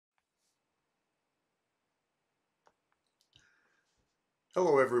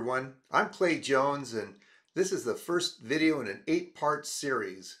Hello everyone, I'm Clay Jones and this is the first video in an 8-part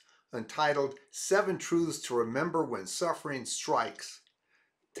series entitled 7 Truths to Remember When Suffering Strikes.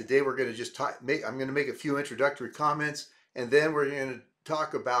 Today we're going to just I'm going to make a few introductory comments and then we're going to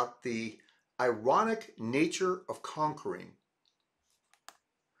talk about the ironic nature of conquering.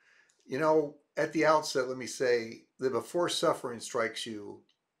 At the outset, let me say that before suffering strikes you,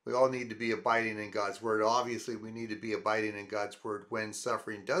 we all need to be abiding in God's word. Obviously, we need to be abiding in God's word when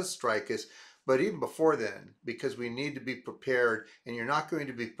suffering does strike us, but even before then, because we need to be prepared, and you're not going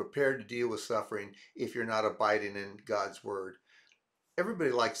to be prepared to deal with suffering if you're not abiding in God's word.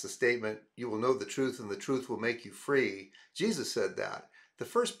 Everybody likes the statement, you will know the truth and the truth will make you free. Jesus said that. The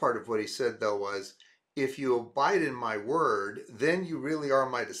first part of what he said, though, was, if you abide in my word, then you really are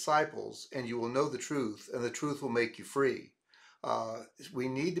my disciples and you will know the truth and the truth will make you free. We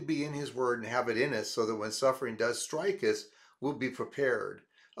need to be in his word and have it in us so that when suffering does strike us, we'll be prepared.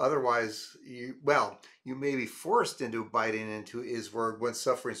 Otherwise, you may be forced into abiding into his word when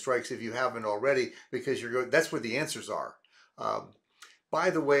suffering strikes if you haven't already, because that's where the answers are. Um,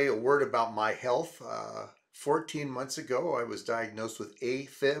 by the way, a word about my health. 14 months ago, I was diagnosed with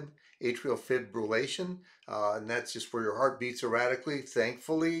AFib, atrial fibrillation, and that's just where your heart beats erratically.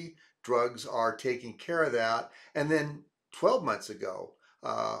 Thankfully, drugs are taking care of that. And then 12 months ago,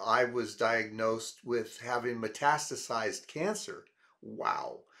 I was diagnosed with having metastasized cancer.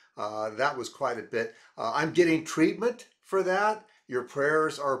 Wow, that was quite a bit. I'm getting treatment for that. Your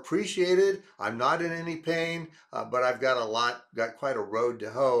prayers are appreciated. I'm not in any pain, but I've got quite a road to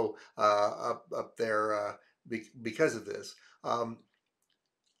hoe up there because of this. Um,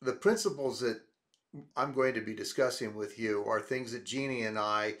 the principles that I'm going to be discussing with you are things that Jeannie and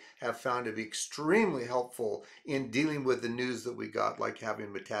I have found to be extremely helpful in dealing with the news that we got, like having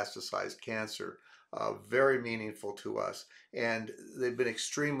metastasized cancer. Very meaningful to us, and they've been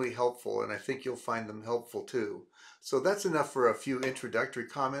extremely helpful, and I think you'll find them helpful too. So that's enough for a few introductory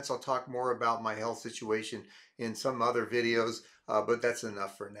comments. I'll talk more about my health situation in some other videos, but that's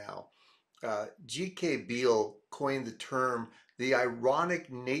enough for now. G.K. Beale coined the term the ironic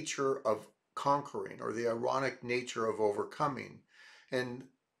nature of conquering or the ironic nature of overcoming. And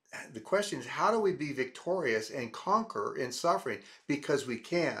the question is, how do we be victorious and conquer in suffering? Because we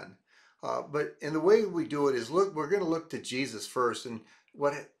can. But in the way we do it is we're going to look to Jesus first and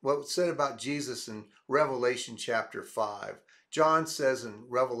what's said about Jesus in Revelation chapter 5. John says in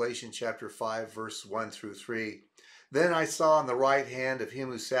Revelation chapter 5, verse 1 through 3, then I saw on the right hand of him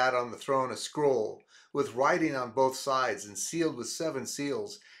who sat on the throne a scroll with writing on both sides and sealed with 7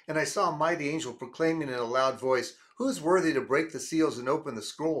 seals. And I saw a mighty angel proclaiming in a loud voice, who is worthy to break the seals and open the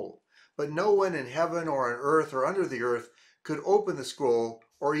scroll? But no one in heaven or on earth or under the earth could open the scroll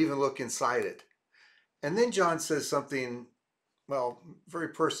or even look inside it. And then John says something, well, very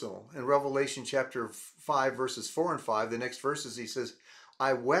personal. In Revelation chapter 5, verses 4 and 5, the next verses, he says,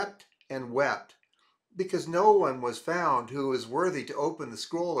 I wept and wept because no one was found who was worthy to open the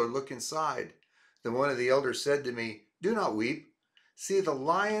scroll or look inside. Then one of the elders said to me, do not weep. See, the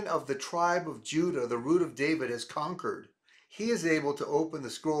Lion of the tribe of Judah, the root of David, has conquered. He is able to open the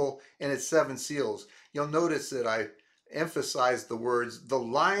scroll and its 7 seals. You'll notice that I emphasized the words, the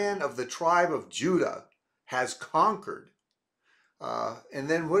Lion of the tribe of Judah has conquered. And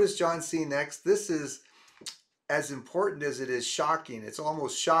then what does John see next? This is as important as it is shocking. It's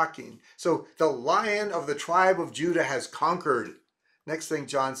almost shocking. So the Lion of the tribe of Judah has conquered. Next thing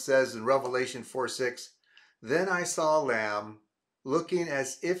John says in Revelation 4:6, then I saw a lamb looking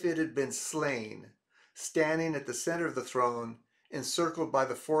as if it had been slain, standing at the center of the throne, encircled by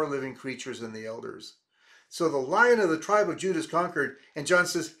the 4 living creatures and the elders. So the Lion of the tribe of Judah is conquered. And John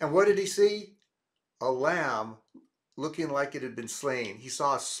says, and what did he see? A lamb looking like it had been slain. He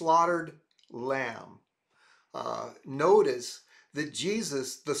saw a slaughtered lamb. Notice that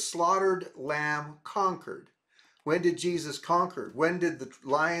Jesus, the slaughtered lamb, conquered. When did Jesus conquer? When did the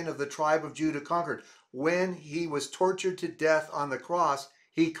Lion of the tribe of Judah conquer? When he was tortured to death on the cross,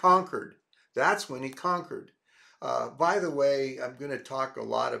 he conquered. That's when he conquered. By the way, I'm going to talk a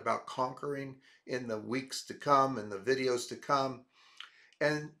lot about conquering in the weeks to come and the videos to come.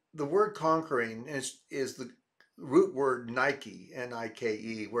 And the word conquering is the root word Nike,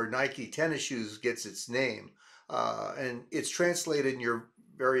 Nike, where Nike tennis shoes gets its name. And it's translated in your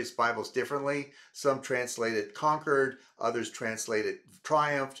various Bibles differently. Some translate it conquered, others translate it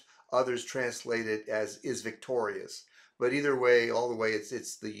triumphed, others translate it as is victorious. But either way, all the way,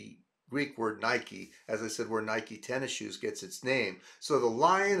 it's the Greek word Nike, as I said, where Nike tennis shoes gets its name. So the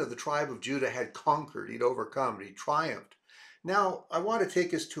Lion of the tribe of Judah had conquered, he'd overcome, he triumphed. Now, I want to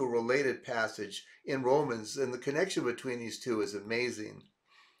take us to a related passage in Romans, and the connection between these two is amazing.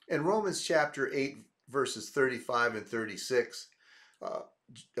 In Romans chapter 8, verses 35 and 36, uh,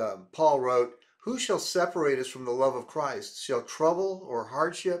 Paul wrote, "Who shall separate us from the love of Christ? Shall trouble or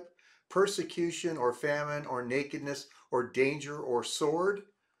hardship, persecution or famine or nakedness or danger or sword?"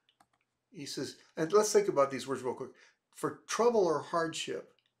 He says, and let's think about these words real quick. For trouble or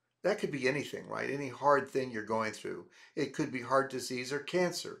hardship, that could be anything, right? Any hard thing you're going through. It could be heart disease or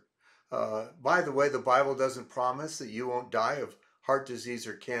cancer. By the way, the Bible doesn't promise that you won't die of heart disease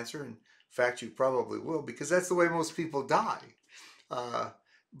or cancer. In fact, you probably will, because that's the way most people die. Uh,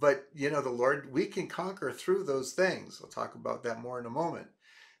 but the Lord, we can conquer through those things. I'll talk about that more in a moment.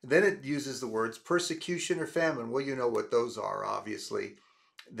 Then it uses the words persecution or famine. Well, you know what those are, obviously.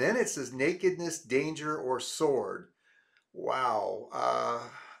 Then it says nakedness, danger, or sword. Wow.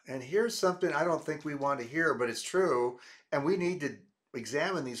 And here's something I don't think we want to hear, but it's true. And we need to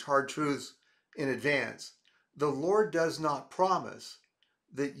examine these hard truths in advance. The Lord does not promise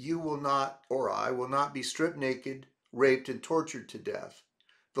that you will not, or I will not be stripped naked, raped, and tortured to death.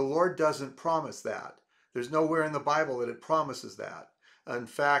 The Lord doesn't promise that. There's nowhere in the Bible that it promises that. In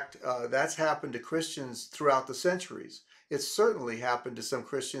fact, that's happened to Christians throughout the centuries. It's certainly happened to some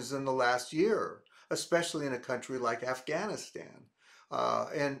Christians in the last year, especially in a country like Afghanistan.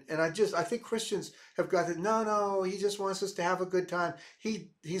 I think Christians have got to, no, he just wants us to have a good time.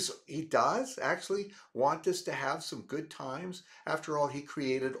 He does actually want us to have some good times. After all, he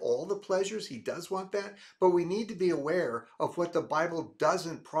created all the pleasures. He does want that. But we need to be aware of what the Bible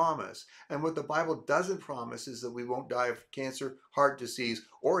doesn't promise. And what the Bible doesn't promise is that we won't die of cancer, heart disease,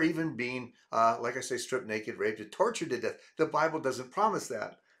 or even being, like I say, stripped naked, raped, and tortured to death. The Bible doesn't promise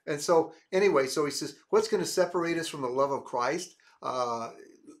that. And so, anyway, so he says, what's going to separate us from the love of Christ? Uh,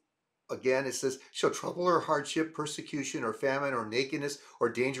 Again, it says, shall trouble or hardship, persecution or famine or nakedness or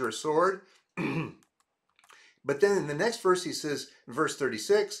danger or sword? But then in the next verse, he says, in verse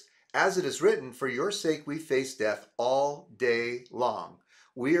 36, as it is written, for your sake we face death all day long.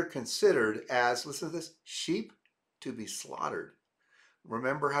 We are considered as, listen to this, sheep to be slaughtered.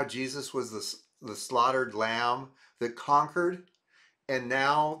 Remember how Jesus was the slaughtered lamb that conquered? And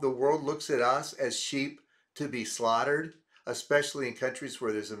now the world looks at us as sheep to be slaughtered, especially in countries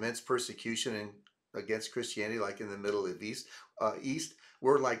where there's immense persecution against Christianity, like in the Middle East.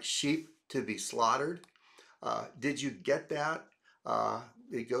 We're like sheep to be slaughtered. Did you get that?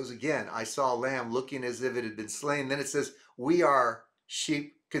 It goes again. I saw a lamb looking as if it had been slain. Then it says, we are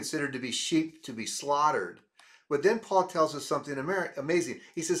sheep, considered to be sheep to be slaughtered. But then Paul tells us something amazing.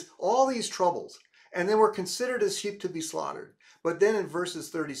 He says, all these troubles, and then we're considered as sheep to be slaughtered. But then in verses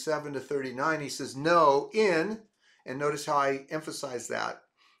 37 to 39, he says, no, and notice how I emphasize that,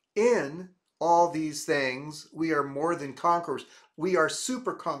 in all these things, we are more than conquerors. We are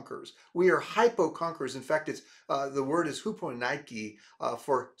super conquerors. We are hypo conquerors. In fact, it's the word is huponike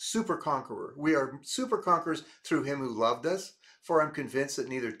for super conqueror. We are super conquerors through him who loved us. For I'm convinced that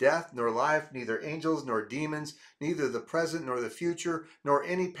neither death, nor life, neither angels, nor demons, neither the present, nor the future, nor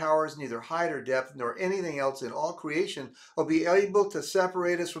any powers, neither height or depth, nor anything else in all creation will be able to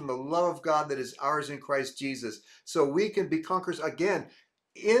separate us from the love of God that is ours in Christ Jesus. So we can be conquerors again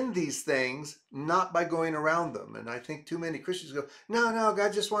in these things, not by going around them. And I think too many Christians go, no,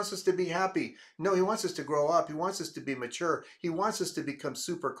 God just wants us to be happy. No, he wants us to grow up. He wants us to be mature. He wants us to become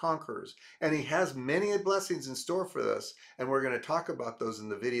super conquerors. And he has many blessings in store for us. And we're going to talk about those in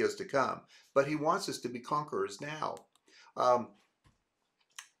the videos to come. But he wants us to be conquerors now. Um,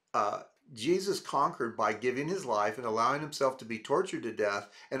 uh, Jesus conquered by giving his life and allowing himself to be tortured to death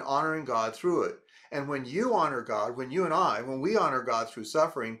and honoring God through it. And when you honor God, when we honor God through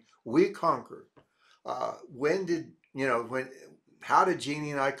suffering, we conquer. How did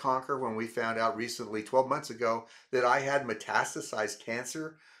Jeannie and I conquer when we found out recently, 12 months ago, that I had metastasized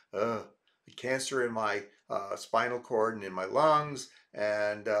cancer? Cancer in my spinal cord and in my lungs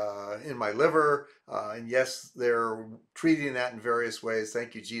and in my liver. And yes, they're treating that in various ways.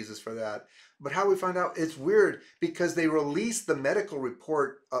 Thank you, Jesus, for that. But how we found out, it's weird because they released the medical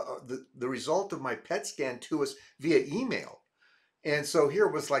report, the result of my PET scan to us via email. And so here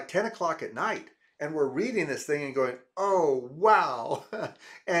it was like 10 o'clock at night. And we're reading this thing and going, oh, wow.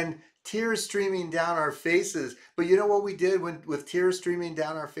 And tears streaming down our faces. But you know what we did with tears streaming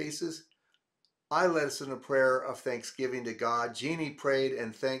down our faces? I led us in a prayer of thanksgiving to God. Jeannie prayed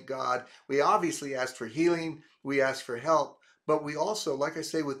and thanked God. We obviously asked for healing. We asked for help. But we also, like I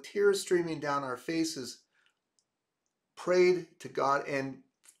say, with tears streaming down our faces, prayed to God and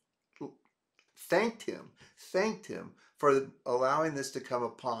thanked him for allowing this to come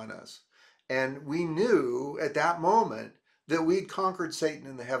upon us. And we knew at that moment that we'd conquered Satan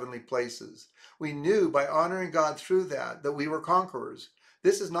in the heavenly places. We knew by honoring God through that we were conquerors.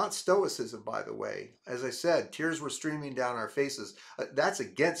 This is not Stoicism, by the way. As I said, tears were streaming down our faces. That's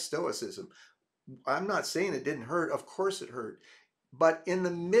against Stoicism. I'm not saying it didn't hurt. Of course it hurt. But in the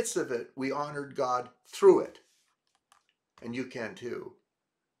midst of it, we honored God through it. And you can too.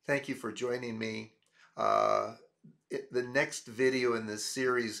 Thank you for joining me. Uh, the next video in this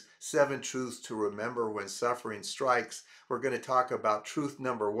series, 7 Truths to Remember When Suffering Strikes, we're going to talk about truth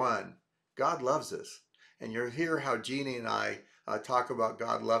number 1. God loves us. And you'll hear how Jeannie and I talk about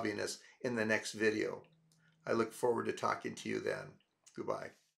God loving us in the next video. I look forward to talking to you then. Goodbye.